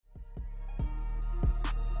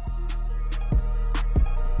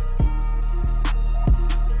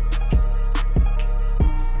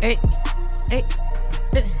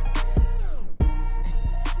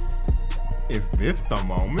this the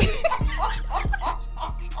moment?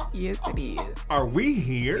 Yes, it is. Are we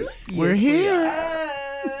here? We're here.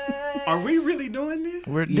 Are we really doing this?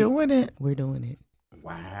 We're doing it. We're doing it.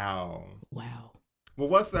 Wow. Wow. Well,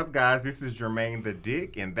 what's up, guys? This is Jermaine the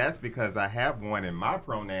Dick, and that's because I have one, and my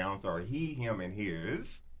pronouns are he, him, and his.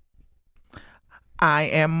 I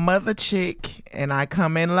am Mother Chick, and I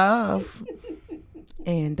come in love.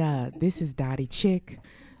 And this is Dottie Chick,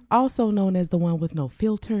 also known as the one with no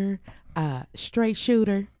filter, straight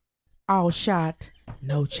shooter, all shot,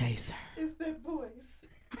 no chaser. It's that voice.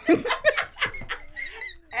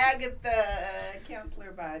 Agatha,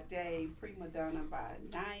 counselor by day, prima donna by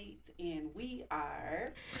night, and we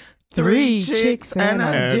are Three chicks and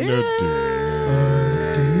a dick.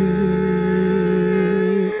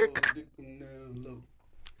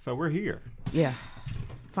 So we're here. Yeah,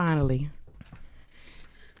 finally.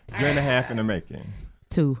 Year and a half in the making.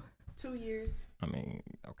 2 2 years. I mean,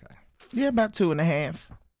 okay. Yeah, about 2.5.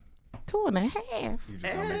 2.5. You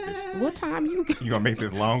just gonna make this, What time you gonna make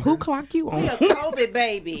this longer? Who clock you on? We a COVID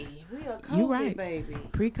baby. We a COVID You right. baby.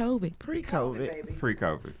 Pre-COVID. Pre-COVID. Baby.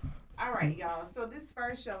 Pre-COVID. All right, y'all. So this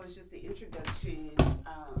first show is just the introduction,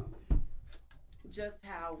 just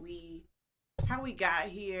how we got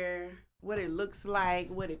here, what it looks like,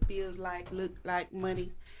 what it feels like, look like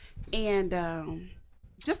money, and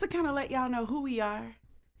just to kind of let y'all know who we are,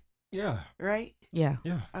 Yeah. right? Yeah.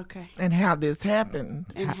 Yeah. Okay. And how this happened.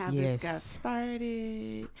 And how this Yes. got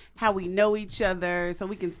started, how we know each other, so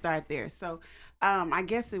we can start there. So, I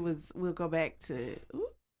guess we'll go back to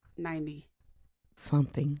 90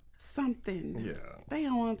 Something. something. Yeah. They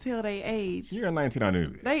don't want to tell their age. You're in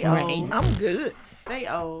 1900. They Right. old. I'm good. They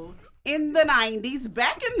old. In the 90s,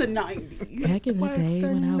 back in the 90s. Back in the was day the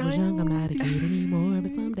when I was young, I'm not a kid anymore.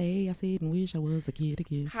 But someday I sit and wish I was a kid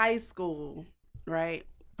again. High school, right?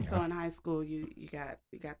 So Yeah. in high school, you got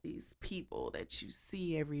these people that you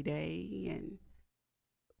see every day, and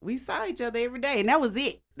we saw each other every day, and that was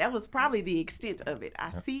it. That was probably the extent of it. I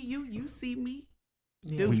see you, you see me.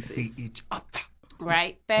 Yeah. We Deuces. see each other.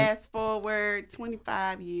 Right. Fast forward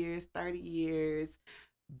 25 years, 30 years,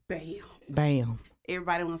 bam. Bam.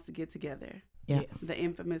 Everybody wants to get together. Yeah. The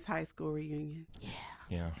infamous high school reunion.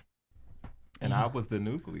 Yeah. And I was the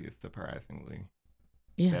nucleus, surprisingly,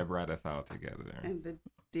 Yeah. that brought us all together. And the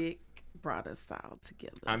dick brought us all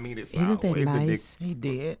together. I mean, it's Isn't that always the dick nice? He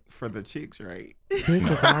did. for the chicks, right? Dick is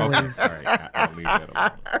Okay, always. all right, I'll leave that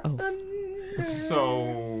alone. Oh,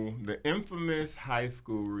 So the infamous high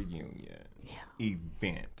school reunion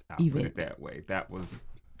event, I'll put Event. it that way, that was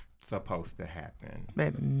supposed to happen.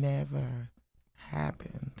 That never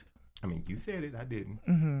happened. I mean, you said it, I didn't.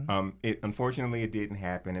 Mm-hmm. Unfortunately, it didn't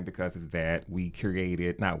happen, and because of that, we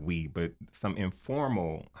created, not we, but some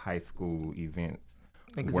informal high school events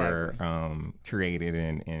were created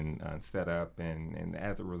and set up, and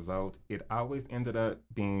as a result, it always ended up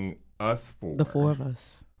being us four. the four of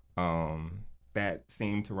us. That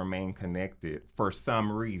seemed to remain connected for some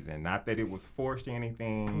reason. Not that it was forced or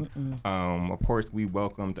anything. Of course, we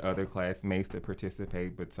welcomed other classmates to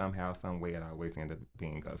participate, but somehow, some way, it always ended up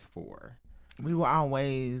being us four. We were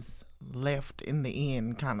always left in the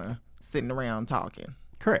end, kind of sitting around talking.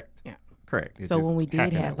 Correct. Yeah. Correct. It So just when we did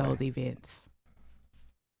happened have that way. those events,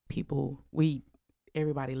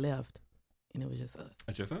 everybody left, and it was just us.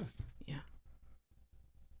 It's just us.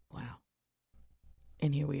 Wow.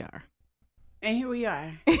 And here we are. And here we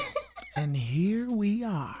are. And here we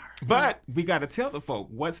are. But we got to tell the folk,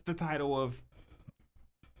 what's the title of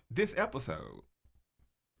this episode?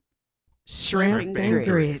 Shrimp and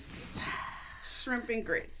grits. Shrimp and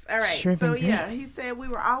grits. All right. Shrimp so and yeah, grits. he said we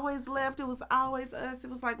were always left. It was always us. It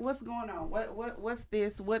was like, what's going on? What's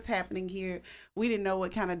this? What's happening here? We didn't know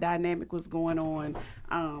what kind of dynamic was going on.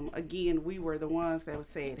 Again, we were the ones that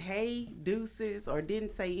said, hey, deuces, or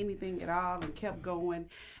didn't say anything at all and kept going.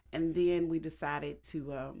 And then we decided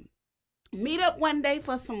to meet up one day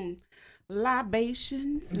for some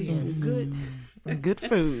libations and some Good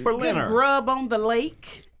food. For good dinner. grub on the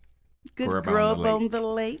lake. Good grub on the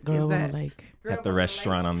lake. Girl Is on that the lake. grub At the on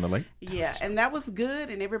restaurant on the lake. Yeah, and that was good,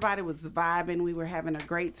 and everybody was vibing. We were having a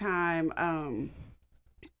great time. Are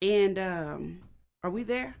we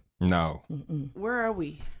there? No. Mm-mm. Where are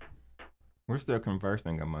we? We're still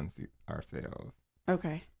conversing amongst ourselves.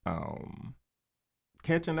 Okay.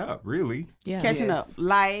 Catching up, really. Yeah. Catching Yes. up.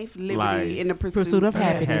 Life, liberty, Life. in the Pursuit of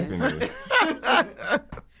happiness.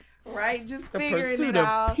 Right? Just The figuring pursuit it of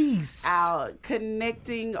out. peace. Out,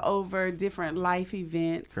 connecting over different life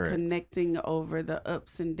events, Correct. connecting over the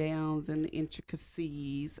ups and downs and the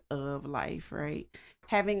intricacies of life, right?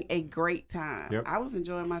 Having a great time. Yep. I was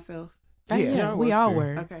enjoying myself. Yes, Yeah, we I all was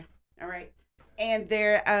too. were. Okay. All right. And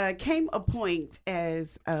there came a point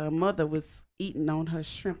as mother was eating on her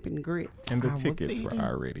shrimp and grits. And the tickets were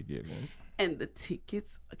already given. And the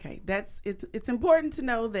tickets, okay, it's important to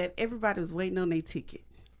know that everybody was waiting on their ticket.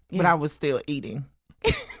 But I was still eating.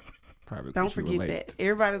 Probably Don't forget that.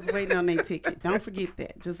 Everybody's waiting on their ticket. Don't forget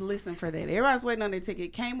that. Just listen for that. Everybody's waiting on their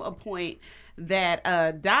ticket. Came a point that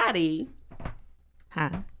Dottie,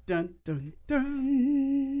 dun dun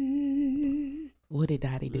dun, what did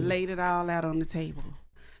Dottie do? laid it all out on the table.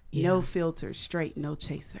 Yeah. No filter, straight, no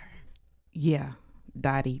chaser. Yeah,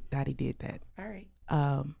 Dottie did that. All right.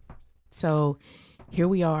 So here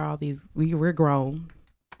we are. We're grown.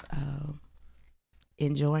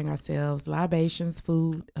 Enjoying ourselves, libations,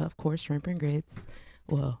 food, of course, shrimp and grits.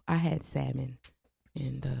 Well, I had salmon,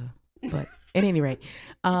 and but at any rate,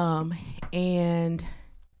 and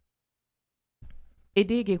it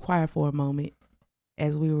did get quiet for a moment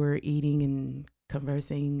as we were eating and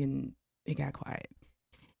conversing, and it got quiet.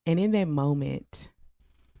 And in that moment,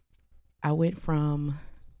 I went from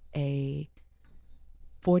a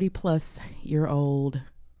 40-plus-year-old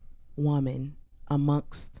woman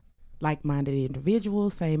amongst like-minded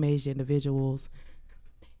individuals, same-age individuals,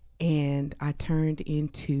 and I turned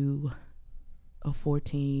into a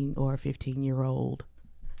 14 or 15-year-old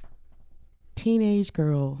teenage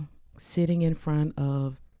girl sitting in front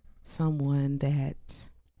of someone that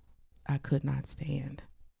I could not stand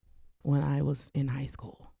when I was in high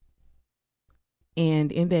school.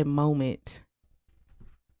 And in that moment,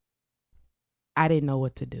 I didn't know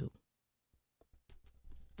what to do.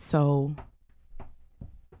 So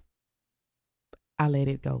I let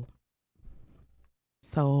it go.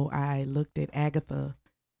 So I looked at Agatha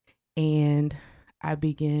and I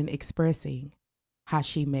began expressing how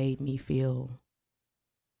she made me feel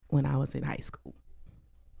when I was in high school.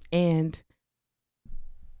 And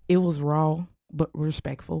it was raw but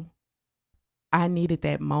respectful. I needed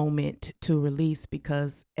that moment to release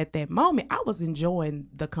because at that moment I was enjoying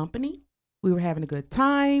the company. We were having a good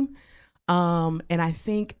time. And I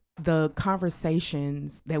think the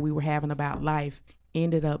conversations that we were having about life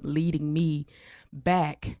ended up leading me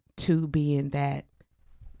back to being that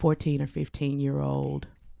 14 or 15-year-old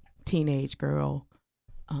teenage girl.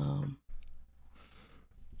 And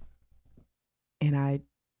I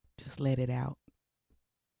just let it out.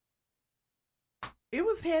 It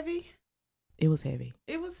was heavy. It was heavy.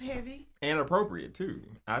 It was heavy. And appropriate, too,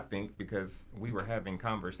 I think, because we were having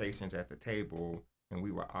conversations at the table and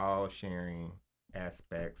we were all sharing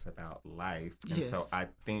aspects about life. And so I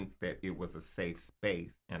think that it was a safe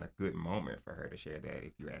space and a good moment for her to share that,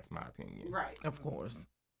 if you ask my opinion. Right. Of course.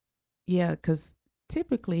 Yeah, because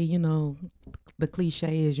typically, the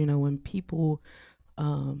cliche is, when people,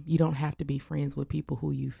 you don't have to be friends with people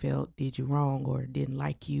who you felt did you wrong or didn't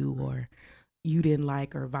like you or you didn't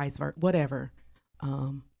like or vice versa, whatever.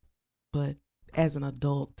 But as an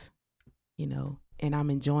adult, and I'm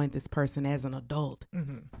enjoying this person as an adult.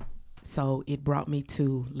 Mm-hmm. So it brought me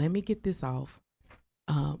to, let me get this off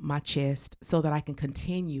my chest so that I can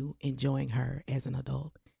continue enjoying her as an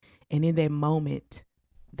adult. And in that moment,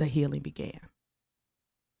 the healing began.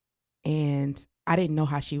 And I didn't know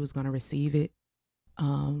how she was going to receive it.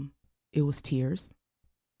 It was tears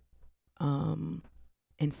and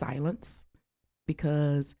silence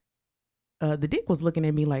because the dick was looking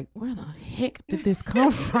at me like, where the heck did this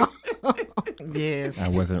come from? Yes. I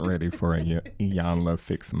wasn't ready for a Iyanla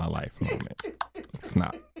fix my life moment. It's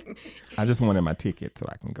not. I just wanted my ticket so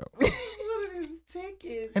I can go.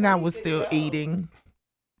 And I was still eating,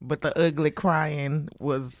 but the ugly crying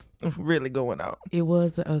was really going on. It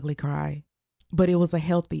was an ugly cry, but it was a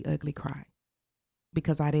healthy ugly cry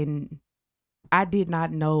because I did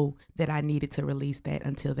not know that I needed to release that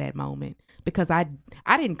until that moment because I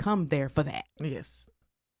didn't come there for that. Yes.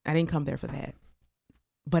 I didn't come there for that,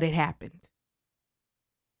 but it happened.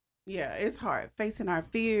 Yeah, it's hard facing our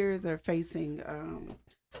fears or facing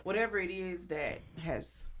whatever it is that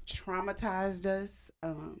has traumatized us.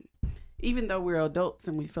 Even though we're adults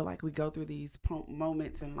and we feel like we go through these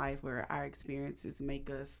moments in life where our experiences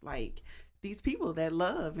make us like these people that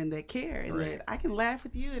love and that care and that I can laugh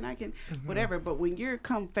with you and I can whatever. But when you're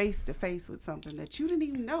come face to face with something that you didn't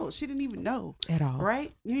even know, she didn't even know at all,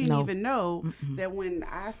 right? You didn't even know that when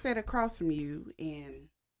I sat across from you and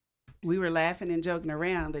we were laughing and joking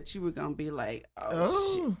around that you were gonna be like,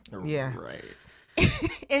 oh shit. Yeah, right.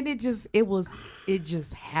 And it just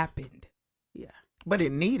happened. Yeah, but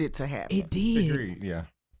it needed to happen. It did. Agreed. Yeah.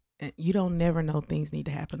 And you don't never know things need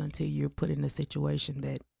to happen until you're put in a situation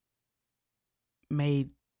that made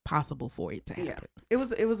possible for it to happen. Yeah,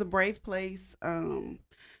 it was a brave place.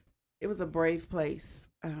 It was a brave place,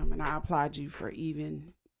 and I applaud you for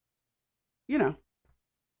even,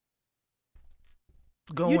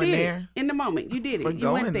 Going you did there it in the moment. You did For it.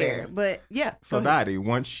 You went there. there. But yeah. So, go ahead. Dottie,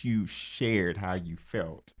 once you shared how you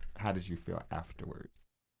felt, how did you feel afterwards?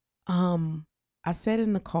 I sat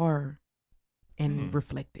in the car and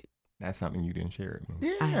reflected. That's something you didn't share with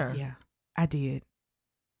me. Yeah. I did.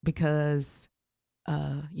 Because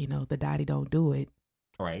the Dottie don't do it.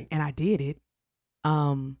 Right. And I did it.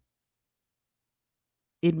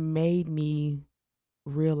 It made me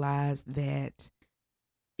realize that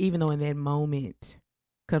even though in that moment,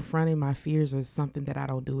 confronting my fears is something that I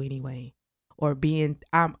don't do anyway. Or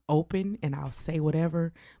I'm open and I'll say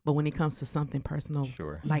whatever, but when it comes to something personal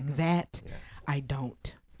like that, I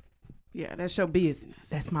don't. Yeah, that's your business.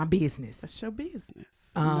 That's my business. That's your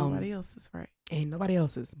business. Nobody else's, right? Ain't nobody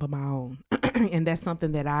else's but my own. And that's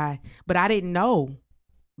something that I didn't know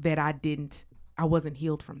that I wasn't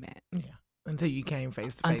healed from that. Yeah. Until you came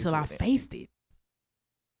face to face. Until I faced it.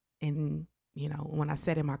 And, when I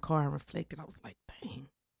sat in my car and reflected, I was like, dang,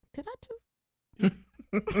 did I just?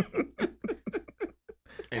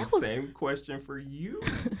 And same question for you,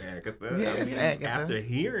 Agatha. Yes, Agatha. After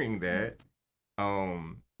hearing that,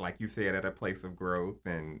 like you said, at a place of growth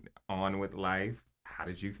and on with life, how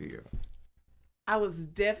did you feel? I was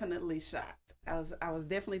definitely shocked. I was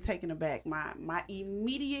definitely taken aback. My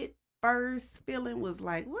immediate first feeling was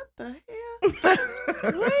like, what the hell?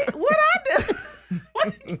 what I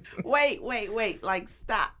do? Wait, like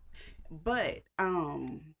stop. But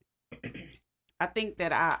I think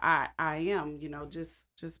that I am,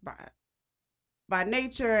 just by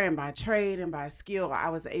nature and by trade and by skill, I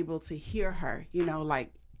was able to hear her,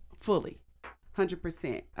 like fully,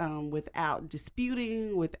 100%, without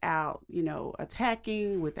disputing, without,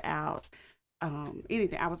 attacking, without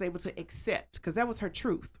anything. I was able to accept, because that was her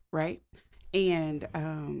truth, right? And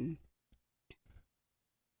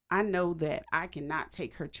I know that I cannot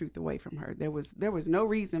take her truth away from her. There was no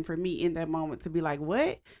reason for me in that moment to be like,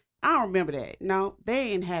 what? I don't remember that. No, that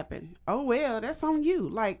ain't happened. Oh, well, that's on you.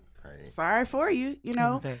 Like, sorry for you,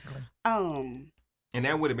 Exactly. And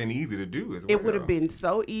that would have been easy to do as well. It would have been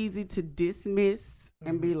so easy to dismiss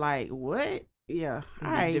and be like, what? Yeah,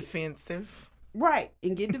 all right. Defensive. Right,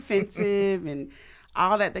 and get defensive and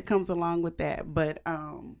all that comes along with that. But,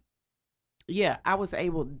 yeah, I was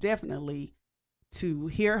able definitely to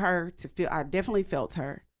hear her, to feel, I definitely felt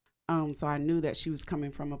her. So I knew that she was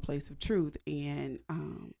coming from a place of truth. And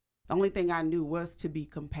the only thing I knew was to be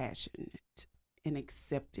compassionate and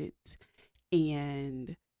accept it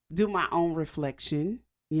and do my own reflection,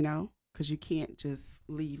 because you can't just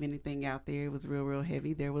leave anything out there. It was real, real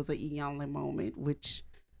heavy. There was a Iyanla moment, which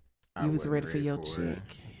you was ready for your check.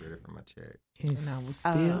 Ready for my check. And I was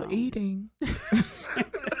still eating.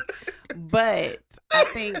 But I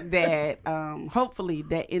think that hopefully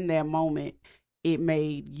that in that moment, it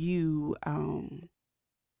made you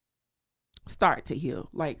start to heal.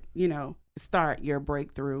 Like, start your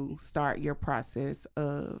breakthrough, start your process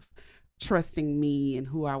of trusting me and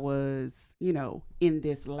who I was, in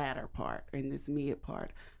this latter part, in this mid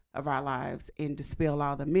part of our lives, and dispel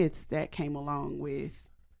all the myths that came along with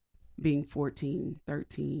being 14,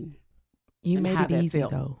 13. You made it easy,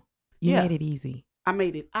 though. You made it easy. I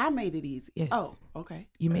made it easy. Yes. Oh, okay.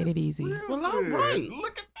 You made it easy. Well, all right.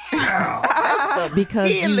 Look at that.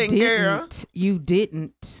 Because healing, you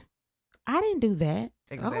didn't. I didn't do that.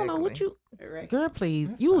 Exactly. I don't know what you, Right. girl,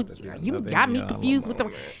 please. You got me confused with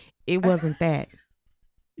the. It wasn't that.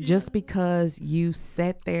 Just because you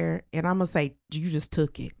sat there, and I'm going to say you just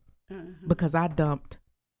took it. Because I dumped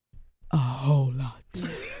a whole lot.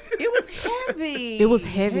 It was heavy. It was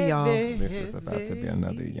heavy, y'all. This is about to be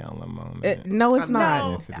another Iyanla moment. No, it's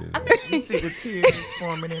not. Yes, it is. You see the tears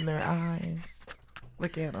forming in their eyes.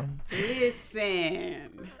 Look at them.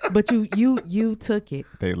 Listen. But you took it.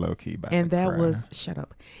 They low key about And to that cry. was, shut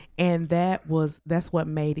up. And that's what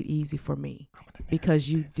made it easy for me. Because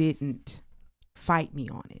you didn't fight me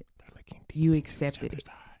on it. You accepted it.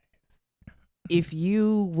 If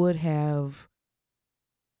you would have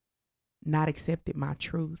not accepted my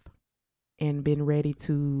truth and been ready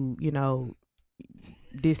to,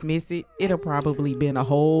 dismiss it, it'll probably been a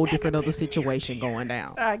whole different other situation going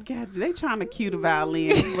down. I got you. They trying to cue the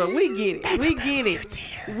violin, but we get it.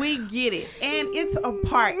 We get it. And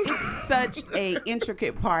it's such a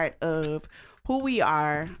intricate part of who we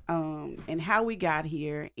are, and how we got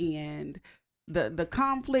here, and the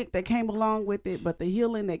conflict that came along with it, but the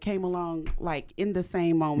healing that came along like in the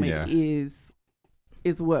same moment is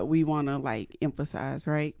what we want to like emphasize,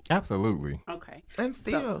 right? Absolutely. Okay. And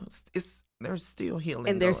still, there's still healing.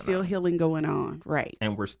 And there's still healing going on, right?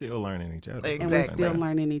 And we're still learning each other. Exactly. And we're still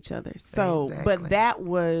learning each other. So, Exactly. but that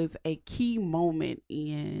was a key moment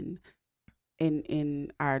in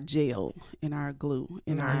in our gel, in our glue,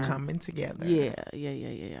 in our coming together. Yeah.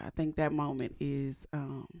 I think that moment is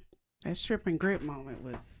that strip and grip moment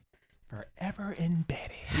was forever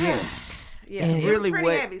embedded. Yes. Yeah, it's really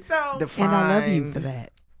what heavy. So and I love you for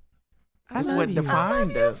that. That's what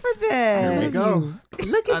defined us. For that. Here we go.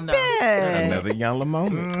 Look at that. Another Yalla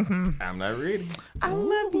moment. I'm not ready. I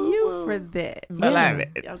love you for that. I love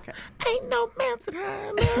it. Okay. Ain't no mountain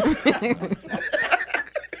high.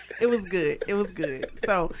 It was good. It was good.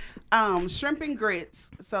 So, shrimp and grits.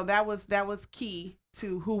 So that was key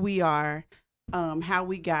to who we are, how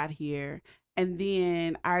we got here. And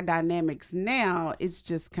then our dynamics now, it's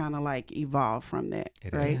just kind of like evolved from that,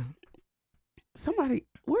 right? Yeah. Somebody,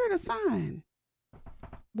 where the sign?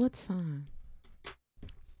 What sign?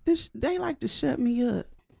 They like to shut me up.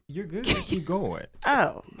 You're good. Keep going.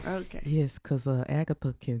 Oh, okay. Yes, because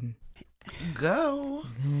Agatha can go.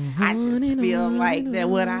 I just feel like that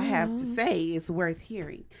what I have to say is worth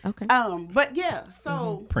hearing. Okay. But yeah,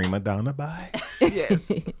 so Prima donna by. Yes.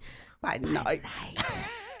 by night.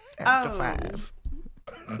 After 5.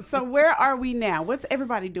 So where are we now? What's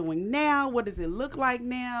everybody doing now? What does it look like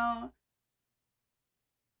now?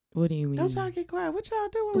 What do you mean? Don't y'all get quiet. What y'all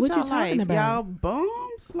doing What with you y'all talking life? about? Y'all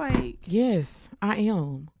bums? Like, Yes, I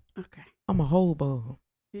am. okay. I'm a whole bum.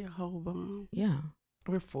 Yeah, whole bum. Yeah.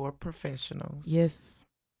 We're 4 professionals. Yes.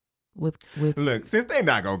 With Look, since they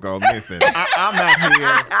not gonna go, listen. I'm not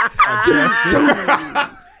here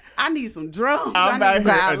adjusting. I need some drums. I'm I not need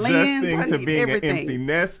here violins. adjusting I to need being everything. an empty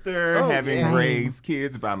nester, having same. raised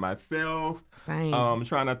kids by myself. same.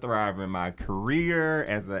 Trying to thrive in my career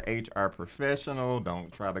as an HR professional.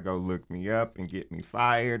 Don't try to go look me up and get me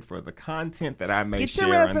fired for the content that I may Get share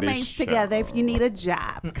your on this resumes show. together if you need a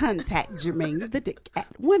job. Contact Jermaine the Dick at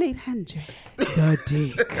 1-800. The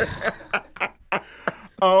dick.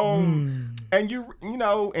 And you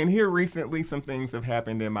know, and here recently some things have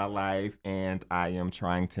happened in my life, and I am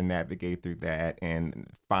trying to navigate through that and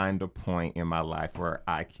find a point in my life where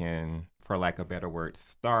I can, for lack of a better word,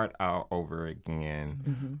 start out over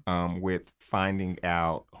again with finding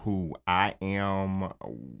out who I am,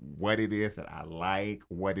 what it is that I like,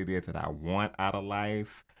 what it is that I want out of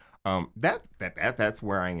life. That's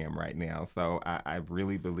where I am right now. So I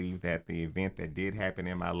really believe that the event that did happen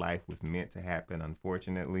in my life was meant to happen,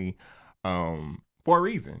 unfortunately, for a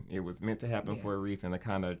reason. It was meant to happen for a reason to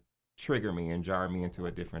kind of trigger me and jar me into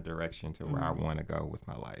a different direction to where I want to go with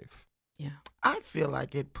my life. Yeah. I feel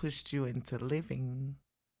like it pushed you into living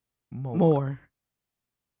more. More.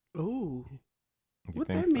 Ooh. You What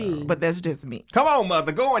think that mean? But that's just me. Come on,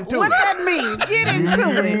 mother, go into What it. that mean? Get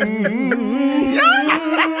into it.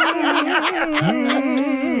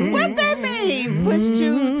 What that mean? Pushed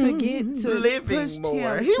you to get to Living pushed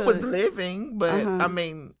more. him He to- was living, but Uh-huh. I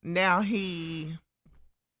mean, now he,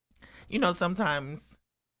 sometimes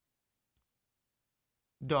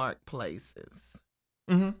dark places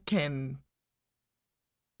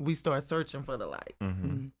we start searching for the light.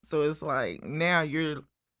 So it's like now it's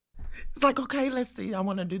like, okay, let's see. I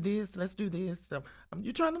want to do this. Let's do this.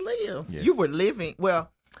 You're trying to live. Yes. You were living.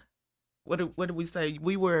 Well, what did we say?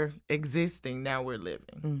 We were existing. Now we're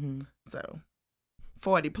living. So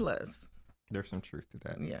 40 plus. There's some truth to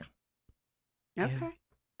that. Yeah. Okay.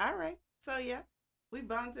 All right. So yeah, we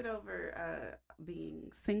bonded over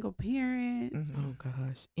being single parents. Oh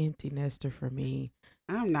gosh, empty nester for me.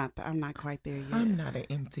 I'm not quite there yet. I'm not an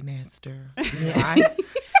empty nester. I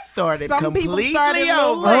started Some people completely started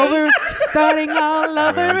a little over. Starting all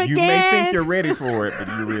over Well, again. you may think you're ready for it, but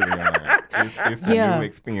you really aren't. It's a new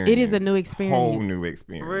experience. It is a new experience. Whole new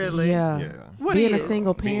experience. Really? Yeah. Yeah. What Being a is?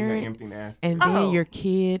 single Being an parent empty nester. and then Oh, your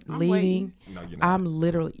kid I'm leaving. waiting. No, you're not. I'm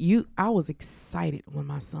literally I was excited when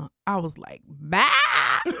my son. I was like, bah!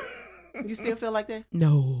 You still feel like that?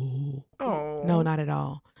 No, Oh. no, not at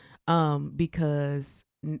all.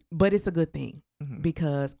 But it's a good thing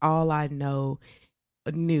because all I knew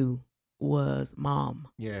was mom.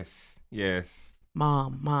 Yes.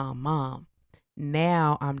 Mom.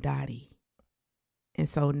 Now I'm Dottie. And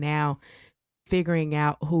so now figuring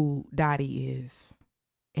out who Dottie is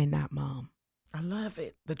and not mom. I love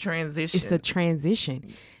it. The transition. It's a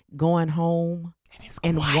transition. Going home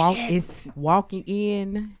and walking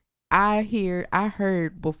in. I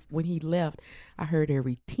heard when he left, I heard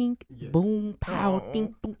every tink, boom, pow,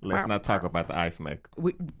 tink, boom. Let's pow. not talk about the ice maker.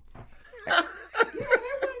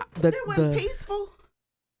 That wasn't peaceful.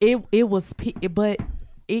 It was, but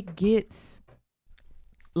it gets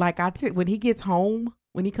like when he gets home,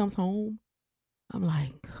 when he comes home, I'm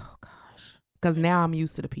like, oh gosh, because now I'm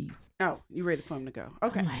used to the peace. Oh, you ready for him to go?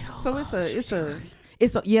 Okay. I'm like, oh, So gosh.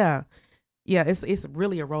 it's a Yeah. Yeah, it's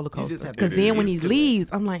really a roller You just coaster. have to Because get then when he used to it. leaves,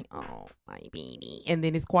 I'm like, oh my baby, and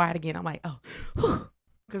then it's quiet again. I'm like, oh, whew.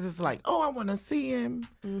 Because it's like, oh, I want to see him.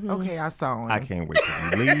 Mhm. Okay, I saw him. I can't wait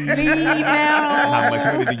till you leave. Leave now. How much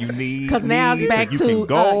money do you need? Because now it's back you to can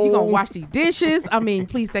go. you gonna wash these dishes. I mean,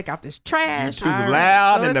 please take out this trash. Too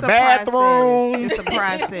loud in it's the a bathroom. process. It's a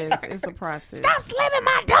process. It's a process. Stop slamming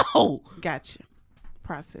my door. Gotcha.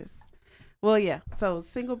 Process. Well, yeah. So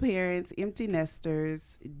single parents, empty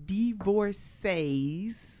nesters,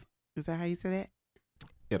 divorcees. Is that how you say that?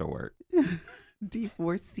 It'll work.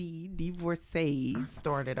 Divorcees.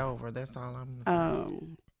 Started over. That's all I'm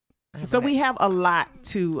saying. So we have a lot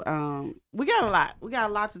to we got a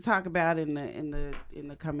lot to talk about in the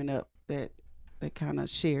coming up that kind of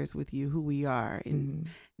shares with you who we are and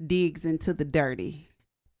digs into the dirty.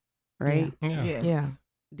 Right? Yeah. Yes. Yeah.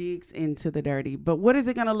 Digs into the dirty. But what is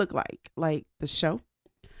it gonna look like? Like the show?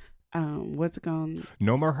 What's it gonna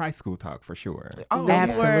No more high school talk for sure. Oh,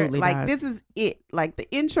 Absolutely like not. this is it. Like the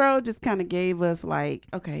intro just kind of gave us like,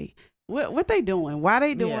 okay, what they doing? Why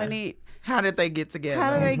they doing it? How did they get together?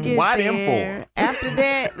 How do they get Why them there? for? After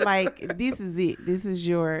that, like this is it. This is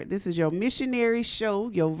your missionary show,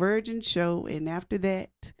 your virgin show, and after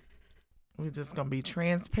that, We're just gonna be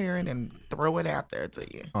transparent and throw it out there to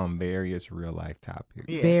you. On various real life topics.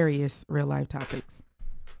 Yes. Various real life topics,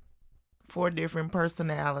 4 different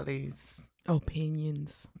personalities.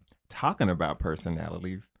 opinions. Talking about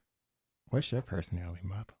personalities. What's your personality,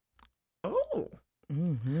 mother? Oh,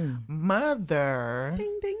 Mm-hmm. mother.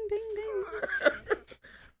 ding ding ding ding.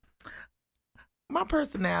 My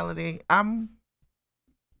personality, I'm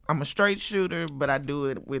a straight shooter, but I do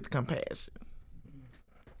it with compassion.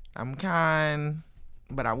 I'm kind,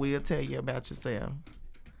 but I will tell you about yourself.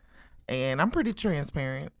 And I'm pretty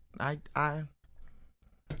transparent. I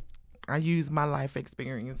use my life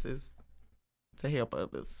experiences to help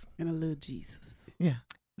others. And a little Jesus. Yeah.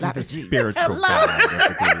 You're the spiritual guide of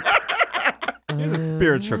the group. You're the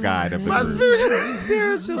spiritual guide of the My group.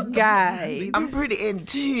 Spiritual guide. I'm pretty in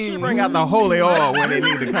She tune. bring out the holy oil when they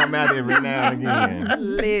need to come out every now and again.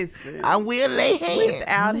 Listen. I will lay hands.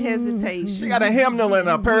 Without hesitation. She got a hymnal in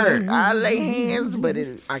her purse. I lay hands, but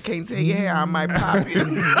I can't tell you how I might pop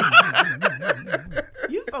you.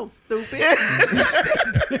 You so stupid.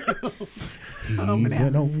 He's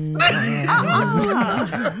an old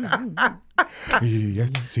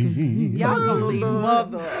yes, Y'all gonna leave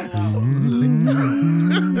mother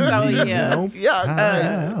alone. So yeah.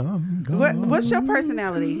 What's your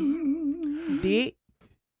personality? Dick?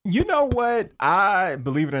 You know what? I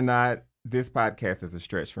believe it or not, this podcast is a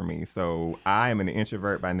stretch for me. So I am an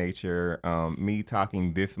introvert by nature. Me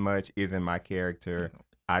talking this much isn't my character.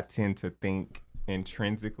 I tend to think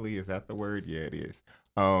intrinsically. Is that the word? Yeah, it is.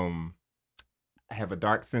 I have a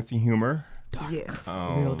dark sense of humor. Yes.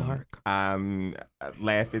 Real dark. I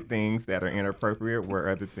laugh at things that are inappropriate where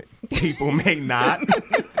other people may not.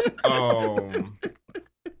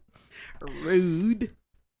 Rude.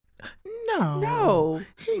 No. No.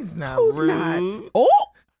 He's not Who's rude. not? Oh,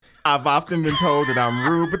 I've often been told that I'm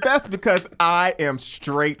rude, but that's because I am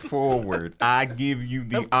straightforward. I give you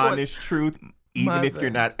the Of course. honest truth, even if Mother.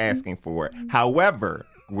 you're not asking for it. However,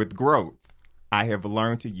 with growth, I have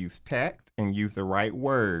learned to use tact and use the right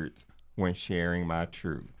words when sharing my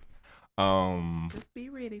truth. Just be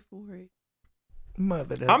ready for it.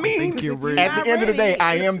 Mother doesn't I mean, think you're rude. at the end of the day, ready,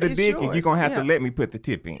 I am the it's dick, and yours. you're going to have Yeah. to let me put the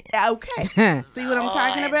tip in. Okay. See what I'm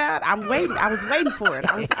talking about? I'm waiting. I was waiting for it.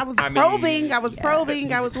 I was I mean, probing. I was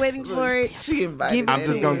probing. I was waiting for it. She invited I'm me.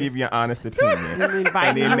 just going to give you an honest opinion. I'm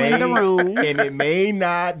inviting And you it in the may- room. And it may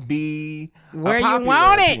not be Where a you popular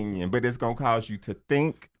want it. opinion, but it's going to cause you to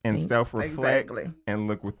think and Think. self-reflect Exactly. and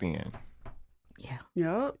look within. Yeah.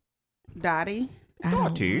 Yup. Dottie.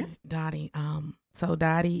 Dottie? Dottie. So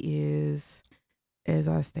Dottie is, as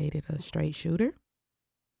I stated, a straight shooter.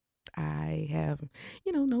 I have,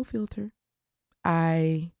 no filter.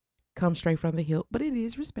 I come straight from the hip, but it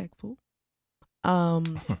is respectful. What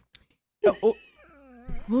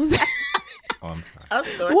was that? Oh, I'm sorry. I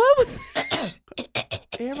thought- What was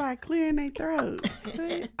Everybody clearing their throats.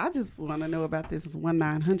 I just want to know about this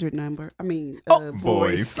 1-900 number. I mean,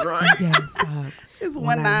 voice. Voice. Yes. It's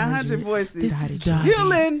 1-900 voices. This is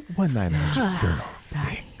Killing. 1-900 girl.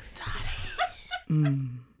 Dottie. Mm.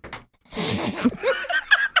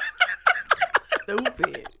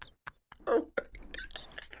 Stupid.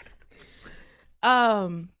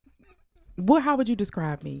 How would you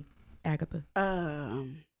describe me, Agatha?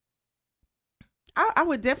 I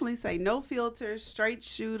would definitely say no filter, straight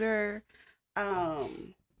shooter.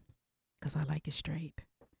 Because I like it straight.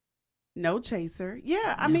 No chaser.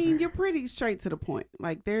 Yeah, I mean, you're pretty straight to the point.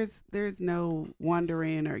 Like there's no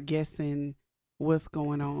wondering or guessing what's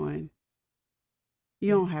going on.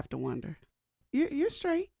 You don't have to wonder. You're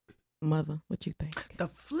straight. Mother, what you think? The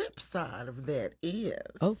flip side of that is.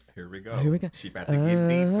 Oh, Here we go. Here we go. She about to get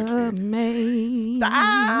deep with this. Amazing.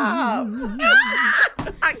 Stop!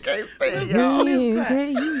 I can't stand y'all.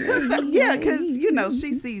 Yeah, because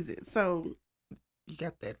she sees it. So You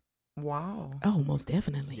got that wall. Oh, most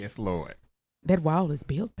definitely. Yes, Lord. That wall is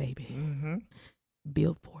built, baby. Mm-hmm.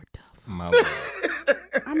 Built for tough. My Lord.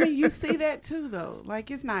 I mean, you see that too, though.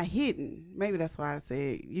 Like it's not hidden. Maybe that's why I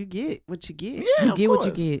said you get what you get. Yeah, You of get what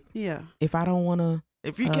you course. get. Yeah. If I don't want to,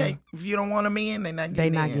 If you can't, if you don't want them in, they're not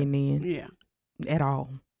getting in. Yeah. at all.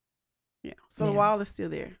 Yeah. So the Yeah. wall is still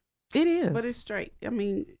there, It is. but it's straight. I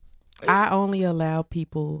mean, I only allow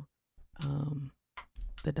people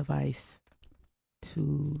the device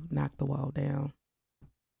to knock the wall down.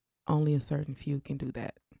 Only a certain few can do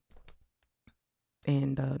that.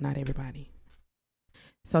 And not everybody.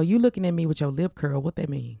 So you looking at me with your lip curl, what that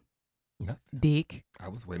mean? Nothing. Dick. I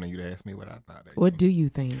was waiting on you to ask me what I thought. What do you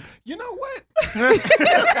think? You know what?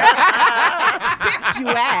 since you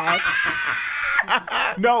asked,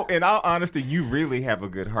 No, in all honesty, you really have a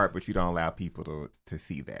good heart, but you don't allow people to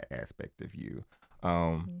see that aspect of you.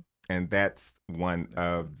 And that's one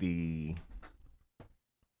of the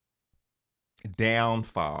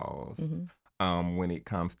downfalls when it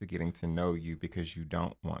comes to getting to know you, because you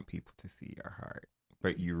don't want people to see your heart,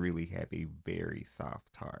 but you really have a very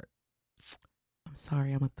soft heart. I'm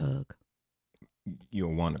sorry, I'm a thug.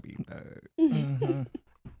 You'll want to be thug. Mm-hmm.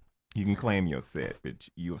 You can claim your set, but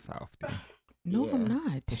you're softy. No, Yeah. I'm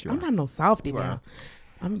not. Sure. I'm not no softy You are.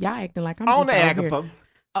 now. Y'all acting like I'm On just the out here. Agatha.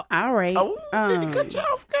 all right. Oh, did he cut you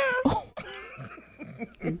off, girl?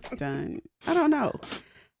 It's done. I don't know.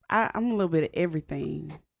 I'm a little bit of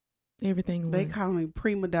everything. Everything. They what? call me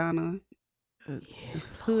prima donna,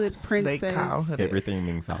 Yes. hood princess, They call her that. Everything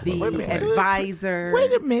means all the Wait a over. minute. advisor,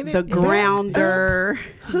 Wait a minute. the grounder,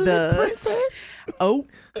 Hood the princess?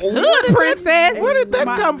 hood princess. Where did that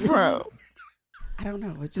My- come from? I don't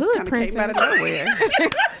know. It just Hood kind of came out of princess. nowhere.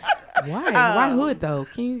 Why? Why Um, hood though?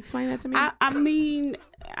 Can you explain that to me? I mean,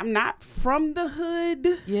 I'm not from the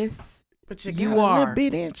hood. yes. But you, You got a are. little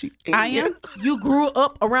bit, ain't you? I am. You grew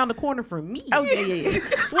up around the corner from me. Oh yeah.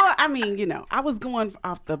 Well, I mean, I was going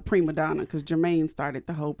off the prima donna because Jermaine started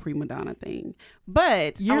the whole prima donna thing.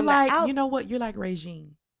 But You're on the like, you know what? You're like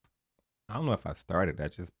Regine. I don't know if I started. I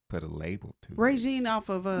just put a label to it. Regine off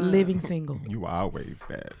of Living single. You were always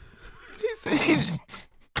that.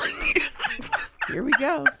 Here we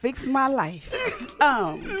go. Fix my life.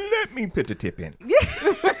 Let me put the tip in.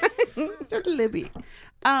 Just a little bit.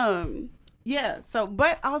 Yeah. So,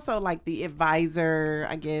 but also like the advisor,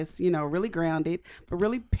 I guess, really grounded, but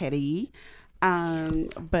really petty.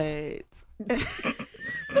 But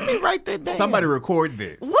Let me write that down. Somebody record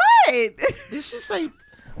this. what? Did she say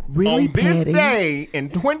Really On this petty. day in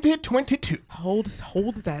 2022, Hold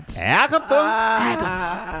that. Agatha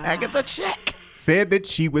Agatha check? said that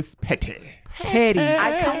she was petty. Petty.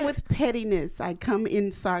 I come with pettiness. I come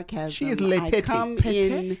in sarcasm. She is le I petty. come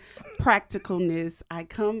in practicalness. I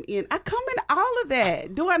come in all of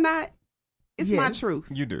that. Do I not? It's my Yes. truth.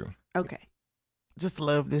 You do. Okay. Just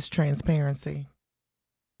love this transparency.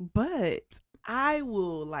 But I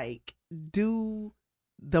will do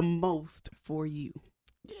the most for you.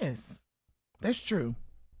 Yes, that's true.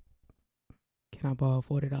 Can I borrow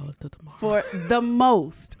 $40 till tomorrow? For the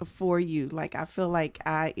most for you. Like I feel like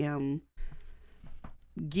I am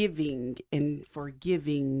giving and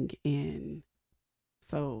forgiving, and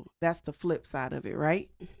so that's the flip side of it, right?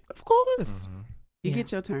 Of course. You Yeah.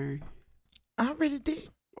 get your turn. I already did.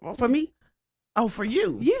 For me? Oh, for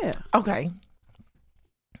you? Yeah. Okay.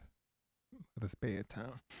 It's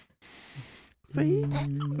bedtime. See?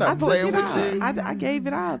 Not I took playing it with all. you. I gave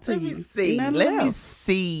it all to Let you. me see. Nothing Let me left.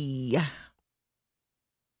 see.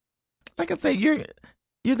 Like I said, you're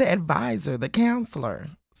the advisor, the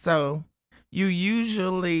counselor. So you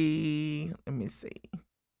usually, let me see.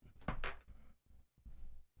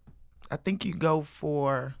 I think you go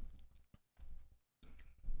for.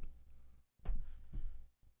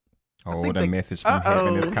 Oh, think the they- message from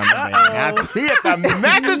heaven is coming down. Uh-oh. I see it. The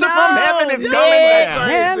message No, from heaven is no. coming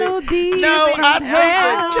down. Melody. No, I think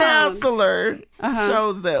hell. the counselor Uh-huh.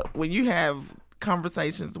 shows up when you have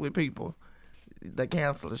conversations with people. The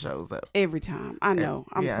counselor shows up. Every time. I know.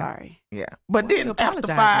 I'm Yeah. sorry. Yeah, but Why you then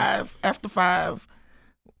apologizing? after five,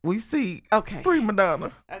 we see Okay. prima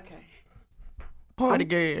donna, Okay. party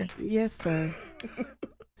girl, Yes, sir.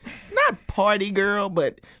 not party girl,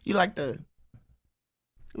 but you like to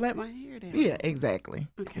Let my hair down. Yeah, exactly.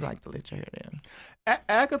 Okay. You like to let your hair down.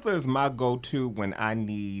 Agatha is my go-to when I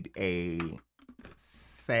need a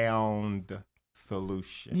sound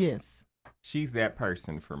solution. Yes. She's that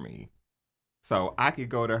person for me. So I could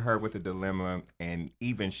go to her with a dilemma and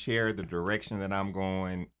even share the direction that I'm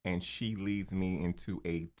going, and she leads me into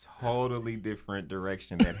a totally different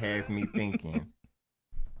direction that has me thinking,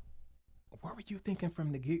 what were you thinking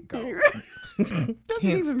from the get-go?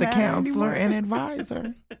 Hence the counselor and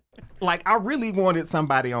advisor. Like, I really wanted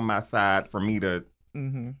somebody on my side for me to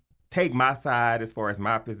Mm-hmm. take my side as far as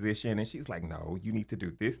my position. And she's like, no, you need to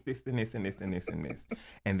do this, this, and this, and this, and this, and this.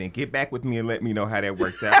 And then get back with me and let me know how that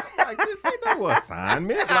worked out. I'm like, this ain't no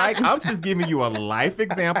assignment. Like, I'm just giving you a life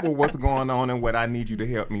example of what's going on and what I need you to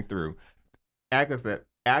help me through. Agatha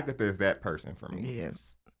is that person for me.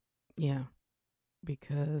 Yes. Yeah.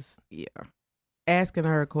 Because, asking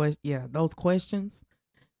her a question, those questions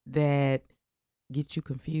that get you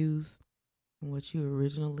confused on what you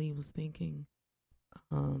originally was thinking,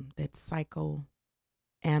 that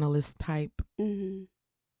psychoanalyst type Mm-hmm.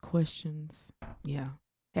 questions. Yeah.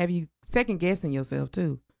 Have you second guessing yourself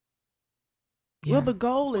too? Yeah. Well, the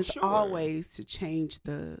goal is sure. always to change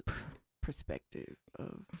the perspective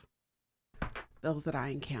of those that I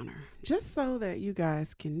encounter, just so that you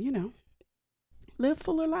guys can, live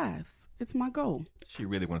fuller lives. It's my goal. She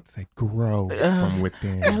really wanted to say grow from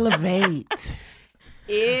within. Elevate.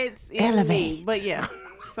 It's in me. Elevate. But yeah.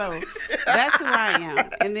 So that's who I am.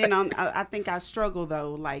 And then I think I struggle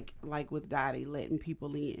though, like with Dottie, letting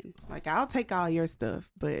people in. Like, I'll take all your stuff,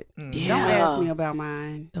 but don't ask me about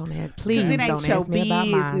mine. Don't ask, please. It ain't don't your ask me about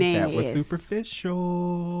mine. That was business.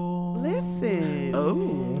 superficial. Listen.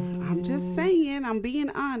 Oh. I'm just saying, I'm being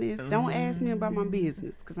honest. Don't ask me about my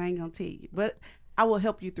business because I ain't going to tell you. But I will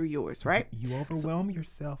help you through yours, right? You overwhelm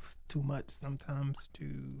yourself too much sometimes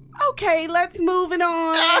too. Okay, let's move it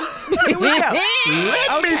on. Here we go.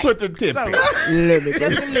 Let me put the tip So, in.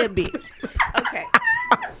 just a little bit. Okay.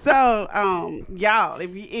 So, y'all,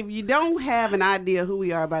 if you don't have an idea who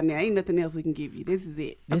we are by now, ain't nothing else we can give you. This is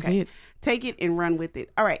it. That's Okay. it. Take it and run with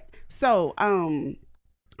it. All right. So, I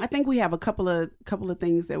think we have a couple of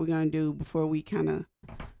things that we're gonna do before we kind of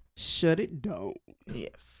shut it down.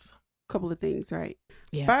 Yes. Couple of things, right?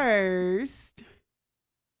 Yeah. First,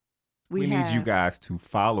 We need you guys to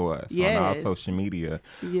follow us on our Yes. social media.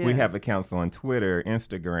 Yeah. We have accounts on Twitter,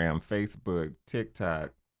 Instagram, Facebook,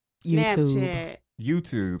 TikTok, YouTube. Snapchat.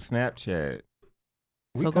 YouTube, Snapchat.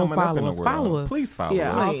 We So go coming up follow in the us. world. Follow us. Please follow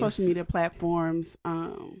Yeah, all us. social media platforms.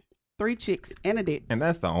 3 chicks and a dick. And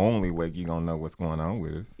that's the only way you're going to know what's going on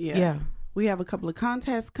with us. Yeah. We have a couple of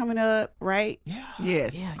contests coming up, right? Yeah.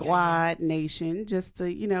 Yes. Yeah. Squad Nation, just to,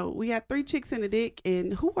 we got 3 chicks and a dick.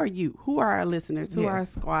 And who are you? Who are our listeners? Who are our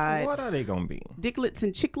Yes. squad? What are they going to be? Dicklets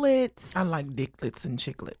and chicklets. I like dicklets and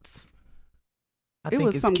chicklets. I It think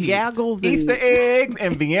was it's some cute. gaggles and Easter eggs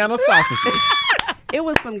and Vienna sausages. it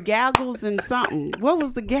was some gaggles and something. What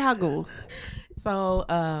was the gaggle? So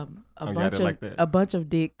you got it like that? a bunch of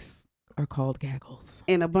dicks are called gaggles.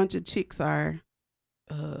 And a bunch of chicks are.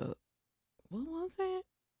 What was it?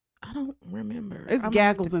 I don't remember. It's I'm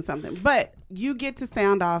gaggles and something. But you get to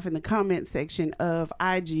sound off in the comment section of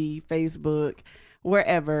IG, Facebook,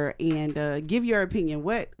 wherever, and give your opinion.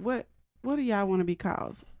 What do y'all want to be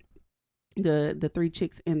called? The 3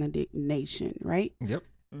 chicks in the Dick Nation, right? Yep.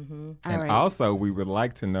 Mm-hmm. All And right. also, we would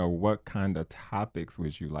like to know what kind of topics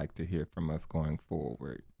would you like to hear from us going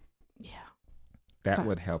forward. Yeah. That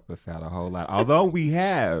would help us out a whole lot. Although we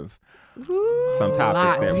have some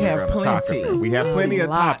topics that We we're have going to talk plenty. about. We have plenty of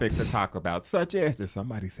Lot. topics to talk about, such as, did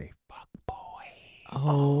somebody say fuck boy?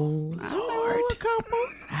 Oh, I know a couple.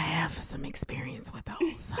 I have some experience with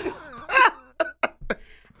those. I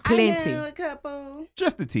Plenty. know a couple.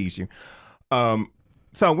 Just to tease you.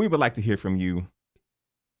 So we would like to hear from you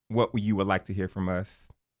what you would like to hear from us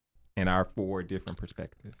in our 4 different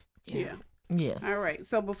perspectives. Yeah. Yes. All right.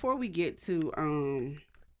 So before we get to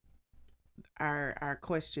our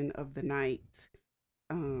question of the night,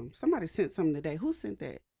 somebody sent something today. Who sent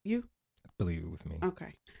that? You? I believe it was me.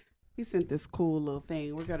 Okay. He sent this cool little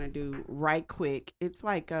thing we're gonna do right quick. It's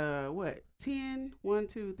like 10, 1,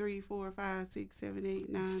 2, 3, 4, 5, 6, 7, 8,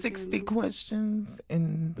 9, 60 10, questions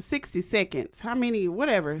and 60 seconds. How many?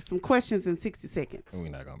 Whatever. Some questions in 60 seconds. We're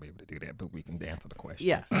not going to be able to do that, but we can answer the question.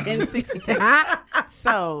 Yeah, in 60 seconds.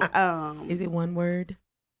 So, Is it one word?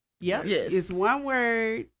 yep. Yes. It's one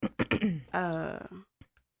word.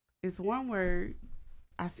 It's one word.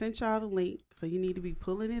 I sent y'all the link, so you need to be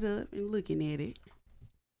pulling it up and looking at it.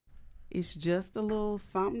 It's just a little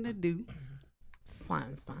something to do.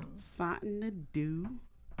 Something to do.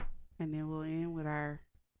 And then we'll end with our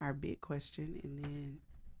big question, and then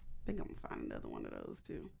think I'm gonna find another one of those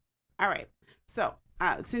too. All right. So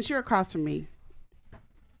since you're across from me,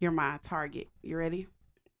 you're my target. You ready?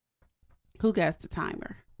 Who got the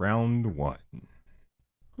timer? Round 1.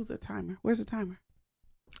 Who's the timer? Where's the timer?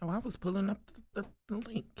 Oh, I was pulling up the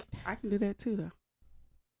link. I can do that too, though.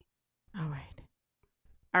 All right.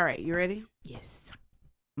 All right. You ready? Yes.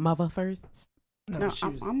 Mother first. No,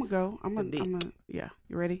 I'm gonna go. I'm gonna. Yeah.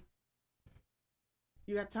 You ready?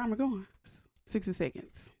 You got the timer going. 60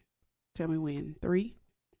 seconds. Tell me when. 3,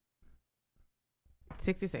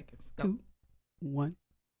 60 seconds. Go. 2, 1,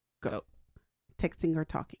 go. Texting or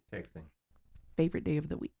talking. Texting. Favorite day of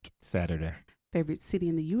the week. Saturday. Favorite city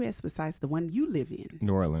in the U.S. besides the one you live in.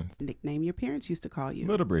 New Orleans. Nickname your parents used to call you.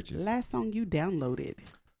 Little Britches. Last song you downloaded.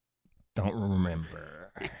 Don't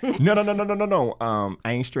remember. No.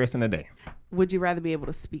 I ain't stressing today. Would you rather be able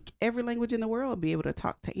to speak every language in the world or be able to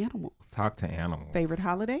talk to animals? Talk to animals. Favorite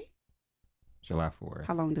holiday? July 4th.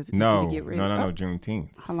 How long does it take you to get ready? No. Juneteenth.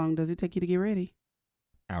 How long does it take you to get ready?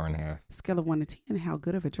 Hour and a half. Scale of 1 to 10, how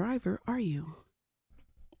good of a driver are you?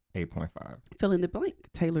 8.5. Fill in the blank.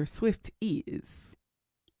 Taylor Swift is.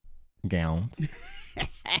 Gowns.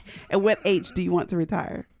 At what age do you want to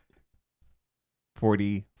retire?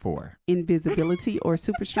 44. Invisibility or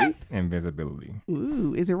super strength? Invisibility.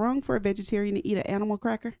 Ooh, is it wrong for a vegetarian to eat an animal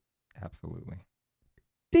cracker? Absolutely.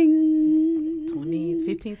 Ding.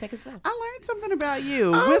 15 seconds left. I learned something about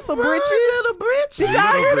you. All Whistle right, britches. Little Britches. Did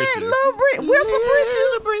y'all hear that? Whistle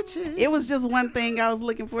Little britches. Britches. It was just one thing I was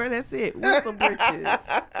looking for. That's it. Whistle britches.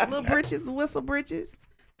 Little britches, whistle britches.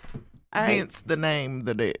 All right. Hence the name,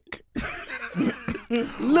 the dick.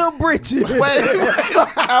 Little britches. Wait.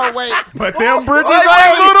 Oh, wait. But them bridges Wait,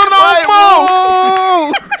 ain't little no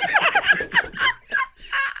more.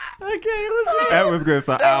 Okay, what's That was good.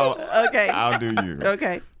 So Okay. I'll do you.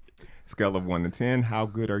 Okay. Scale of 1 to 10. How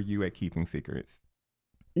good are you at keeping secrets?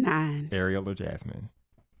 9. Ariel or Jasmine?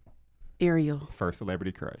 Ariel. First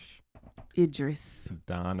celebrity crush? Idris.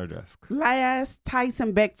 Dawn or dusk? Last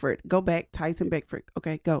Tyson Beckford. Go back. Tyson Beckford.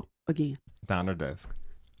 Okay, go again. Dawn or dusk?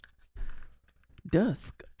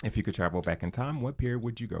 Dusk. If you could travel back in time, what period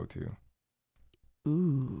would you go to?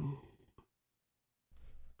 Ooh.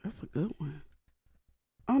 That's a good one.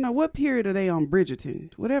 Oh no, what period are they on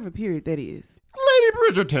Bridgerton? Whatever period that is. Lady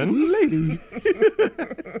Bridgerton. Lady.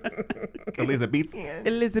 Elizabethan.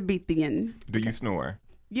 Elizabethan. Do you snore?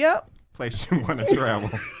 Yep. Place you want to travel.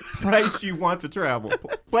 Place you want to travel.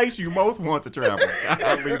 Place you most want to travel.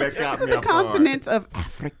 I'll leave that To out me the off guard. continent of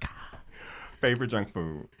Africa. Favorite junk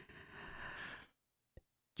food?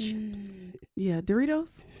 Yeah,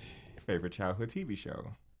 Doritos. Favorite childhood TV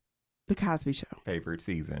show? The Cosby Show. Favorite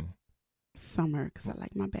season? Summer, because I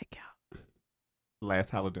like my back out.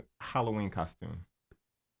 Last Halloween costume?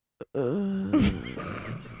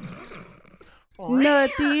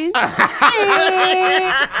 Nothing.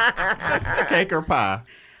 Cake or pie?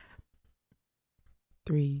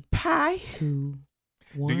 3, Pie. 2,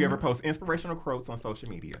 1. Do you ever post inspirational quotes on social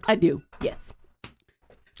media? I do. Yes.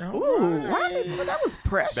 All Ooh, right. that was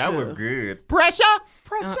pressure. That was good. Pressure.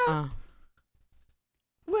 Pressure. Uh-uh.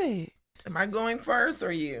 Wait. Am I going first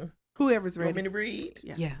or you? Whoever's Want me ready. to read?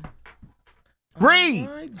 Yeah. Read.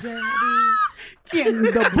 All right, Daddy. In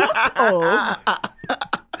the book of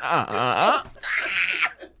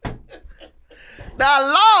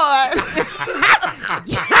The Lord.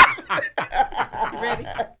 Ready?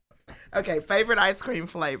 Okay, favorite ice cream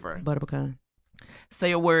flavor. Butter pecan.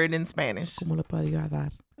 Say a word in Spanish. Como le puedo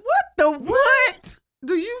ayudar? What the what?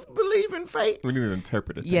 Do you believe in fate? We need an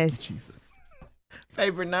interpreter. Thank Yes. you, Jesus.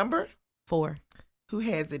 Favorite number? 4. Who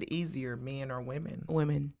has it easier, men or women?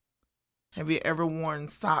 Women. Have you ever worn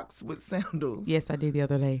socks with sandals? Yes, I did the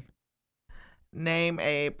other day. Name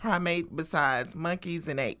a primate besides monkeys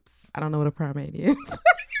and apes. I don't know what a primate is.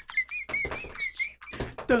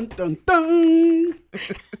 Dun dun dun.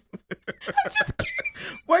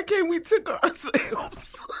 Why can't we tickle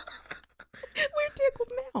ourselves? We're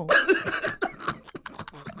tickled now.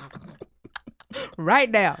 Right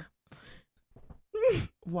now.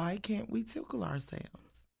 Why can't we tickle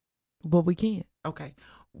ourselves? But we can't. Okay.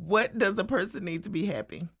 What does a person need to be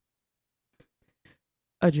happy?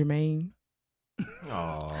 A Jermaine.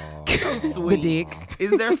 Oh, The dick.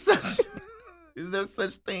 Is there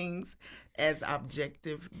such things as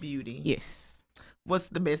objective beauty? Yes. What's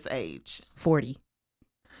the best age? 40.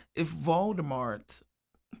 If Voldemort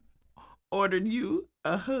ordered you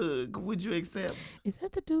a hug, would you accept? Is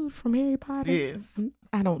that the dude from Harry Potter? Yes.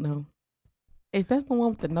 I don't know. Is that the one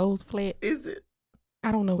with the nose flat? Is it?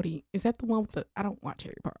 I don't know what is that the one with the, I don't watch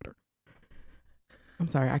Harry Potter. I'm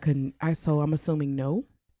sorry, so I'm assuming no.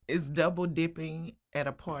 Is double dipping at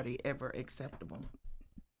a party ever acceptable?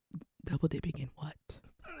 Double dipping in what?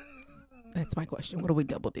 That's my question. What are we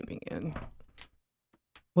double dipping in?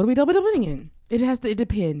 What are we double dipping in? It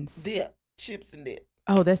depends. Dip. Chips and dip.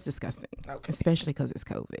 Oh, that's disgusting. Okay. Especially because it's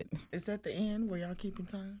COVID. Is that the end? Were y'all keeping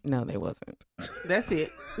time? No, there wasn't. That's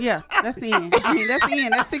it. Yeah, that's the end. I mean, that's the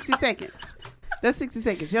end. That's 60 seconds. That's 60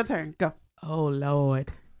 seconds. Your turn. Go. Oh,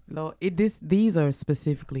 Lord. These are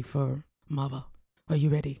specifically for mother. Are you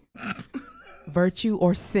ready? Virtue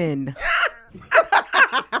or sin?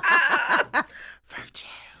 Virtue.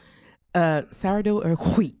 Sourdough or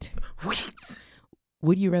wheat? Wheat.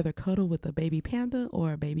 Would you rather cuddle with a baby panda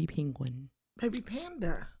or a baby penguin? Baby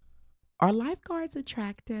panda. Are lifeguards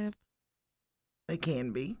attractive? They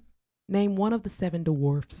can be. Name one of the 7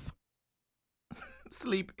 dwarfs.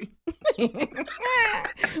 Sleepy.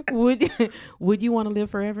 Would you want to live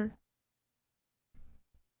forever?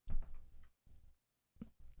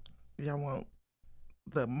 Y'all want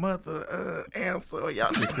the mother answer or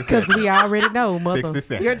y'all? Because we already know, mother. 60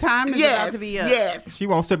 seconds. Your time is about to be up. Yes. She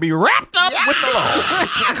wants to be wrapped up with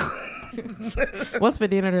the Lord. What's for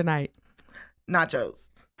dinner tonight? Nachos.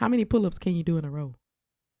 How many pull-ups can you do in a row?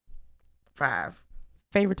 5.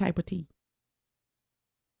 Favorite type of tea?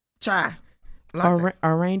 Chai. Latte.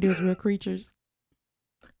 Are reindeers real creatures?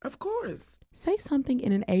 Of course. Say something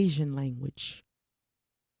in an Asian language.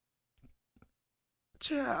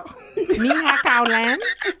 Ciao. Ni hao lan.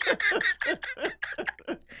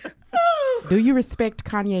 Do you respect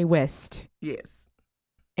Kanye West? Yes.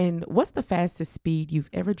 And what's the fastest speed you've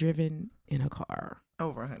ever driven in a car?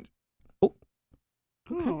 Over 100.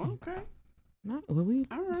 Okay. Oh, okay. All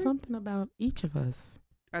right. Something about each of us.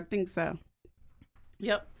 I think so.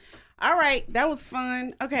 Yep. All right. That was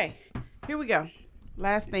fun. Okay. Here we go.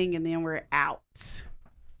 Last thing, and then we're out.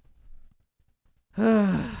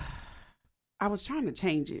 I was trying to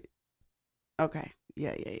change it. Okay.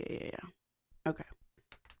 Yeah. Okay.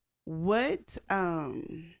 What, oh,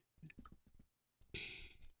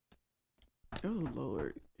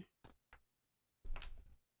 Lord.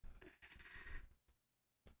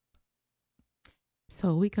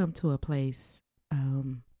 So we come to a place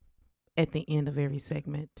at the end of every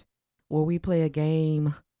segment where we play a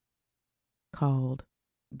game called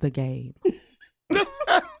The Game.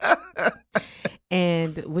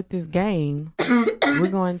 And with this game, we're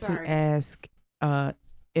going to ask an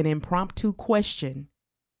impromptu question,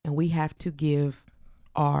 and we have to give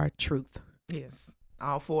our truth. Yes.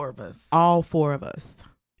 All 4 of us. All 4 of us.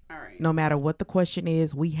 All right. No matter what the question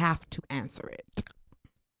is, we have to answer it.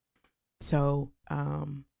 So,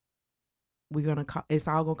 it's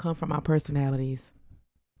all gonna come from our personalities.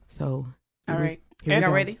 So, All right. Here we Y'all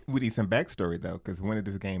go. ready? We need some backstory though, because when did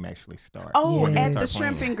this game actually start? Oh, Yes. at the Start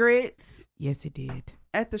Shrimp playing. and Grits. Yes, it did.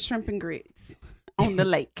 At the Shrimp and Grits on the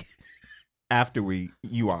lake. After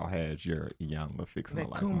you all had your young La Fix in That the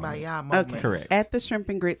Life moment. kumbaya moment. Okay. Correct. At the Shrimp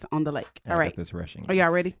and Grits on the lake. All At right. this rushing. Are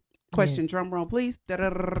y'all ready? Question, Yes. drum roll, please.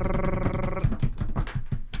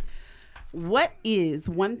 What is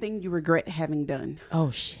one thing you regret having done?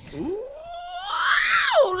 Oh shit.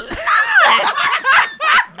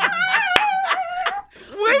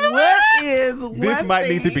 What is one This might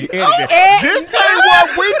thing? need to be edited. This ain't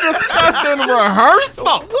what we discussed in rehearsal.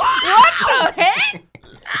 What the heck?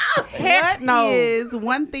 What no. is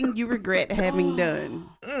one thing you regret having done?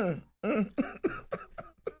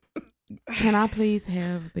 Can I please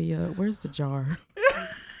have the where's the jar?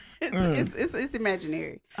 It's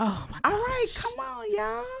imaginary. Oh my All god. right, come on,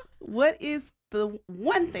 y'all. What is the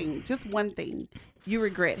one thing, just one thing, you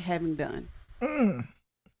regret having done?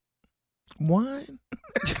 One.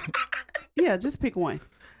 Yeah, just pick one.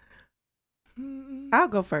 I'll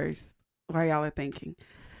go first while y'all are thinking.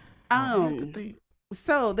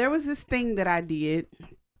 So there was this thing that I did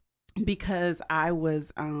because I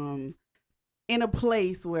was in a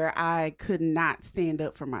place where I could not stand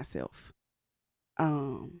up for myself.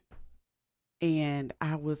 And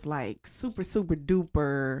I was like super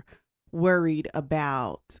duper worried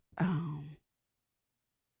about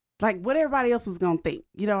like what everybody else was gonna think.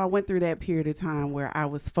 You know, I went through that period of time where I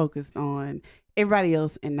was focused on everybody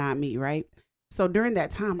else and not me, right? So during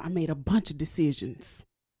that time I made a bunch of decisions.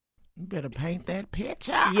 You better paint that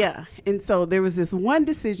picture. Yeah. And so there was this one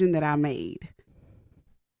decision that I made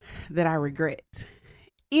that I regret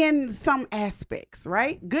in some aspects,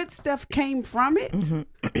 right? Good stuff came from it,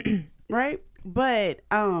 Mhm. right? But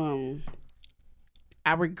I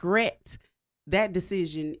regret that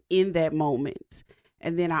decision in that moment.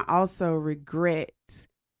 And then I also regret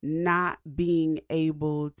not being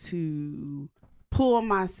able to pull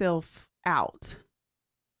myself out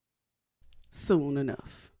soon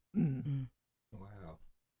enough. Wow.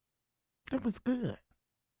 That was good.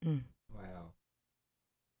 Wow.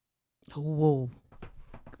 Whoa.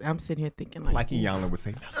 I'm sitting here thinking like Iyanla would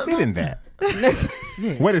say, now sit in that.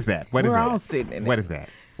 What is that? What is We're that? all sitting in What it. is that?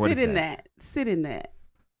 What Sit is in that. Sit in that.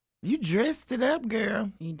 You dressed it up,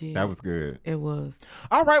 girl. You did. That was good. It was.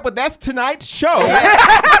 All right, well, that's tonight's show.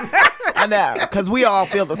 I know, because we all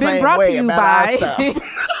feel the Been same brought to way you about by. our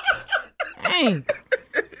stuff. Dang.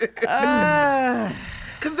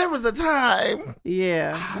 Because there was a time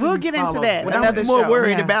Yeah, we'll get into Follow. that. when I another was more show.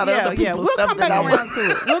 worried Yeah. about other people's We'll stuff come than back I was. around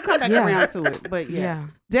to it. We'll come back Yeah. around to it. But Yeah.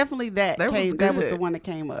 definitely that That was came. That was the good. one that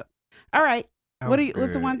came up. All right. That What do was you?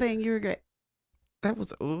 What's the good. one thing you regret? That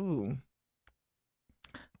was ooh.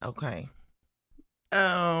 Okay.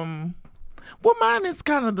 Well, mine is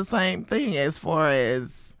kind of the same thing as far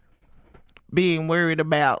as being worried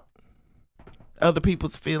about other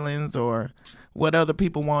people's feelings or what other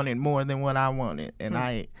people wanted more than what I wanted, and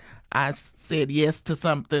I said yes to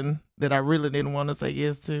something that I really didn't want to say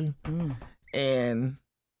yes to, and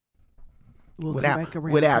We'll come back around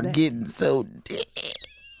to without that. getting so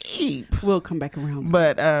deep. We'll come back around. To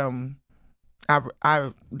But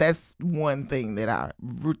I that's one thing that I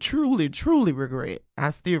truly regret.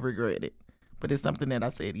 I still regret it, but it's something that I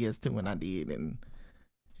said yes to when I did, and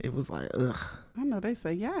it was like, ugh, I know they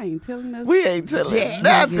say y'all ain't telling us. we ain't telling Get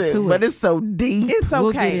nothing, to but it. it's so deep. It's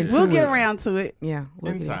We'll get okay. into We'll get it. around to it. Yeah.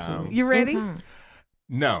 We'll In get into time. it. You ready? In time.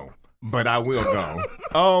 No, but I will go.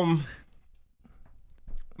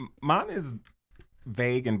 Mine is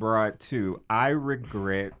vague and broad too. I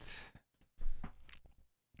regret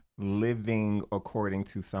living according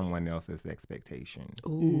to someone else's expectations.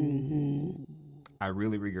 Ooh. I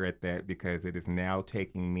really regret that because it is now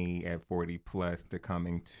taking me at 40 plus to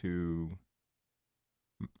coming to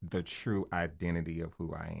the true identity of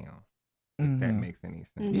who I am. If that makes any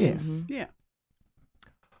sense. Yes. Mhm. Yeah.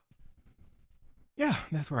 Yeah,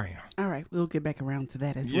 that's where I am. All right. We'll get back around to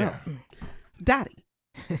that as Yeah. well. Dottie.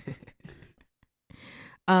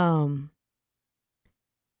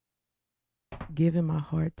 Giving my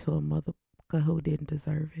heart to a mother who didn't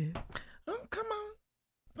deserve it. Oh, come on,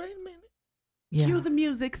 wait a minute. Yeah. Cue the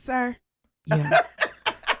music, sir. Yeah.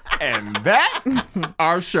 And that's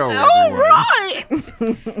our show. All everyone.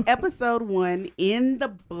 right. Episode 1 in the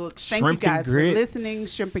books. Thank Shrimp you and guys for grits. listening.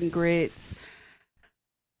 Shrimp and grits.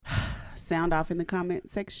 Sound off in the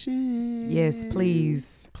comment section. Yes,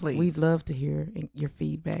 please. Please. We'd love to hear your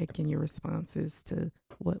feedback and your responses to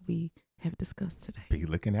what we have discussed today. Be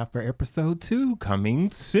looking out for episode 2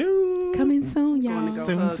 coming soon. Coming soon, I'm y'all. going to go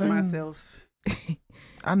Soon, hug soon. myself.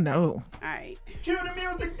 I know. All right. Cue the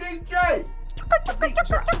music, DJ.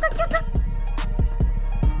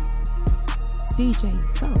 DJ,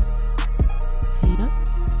 so.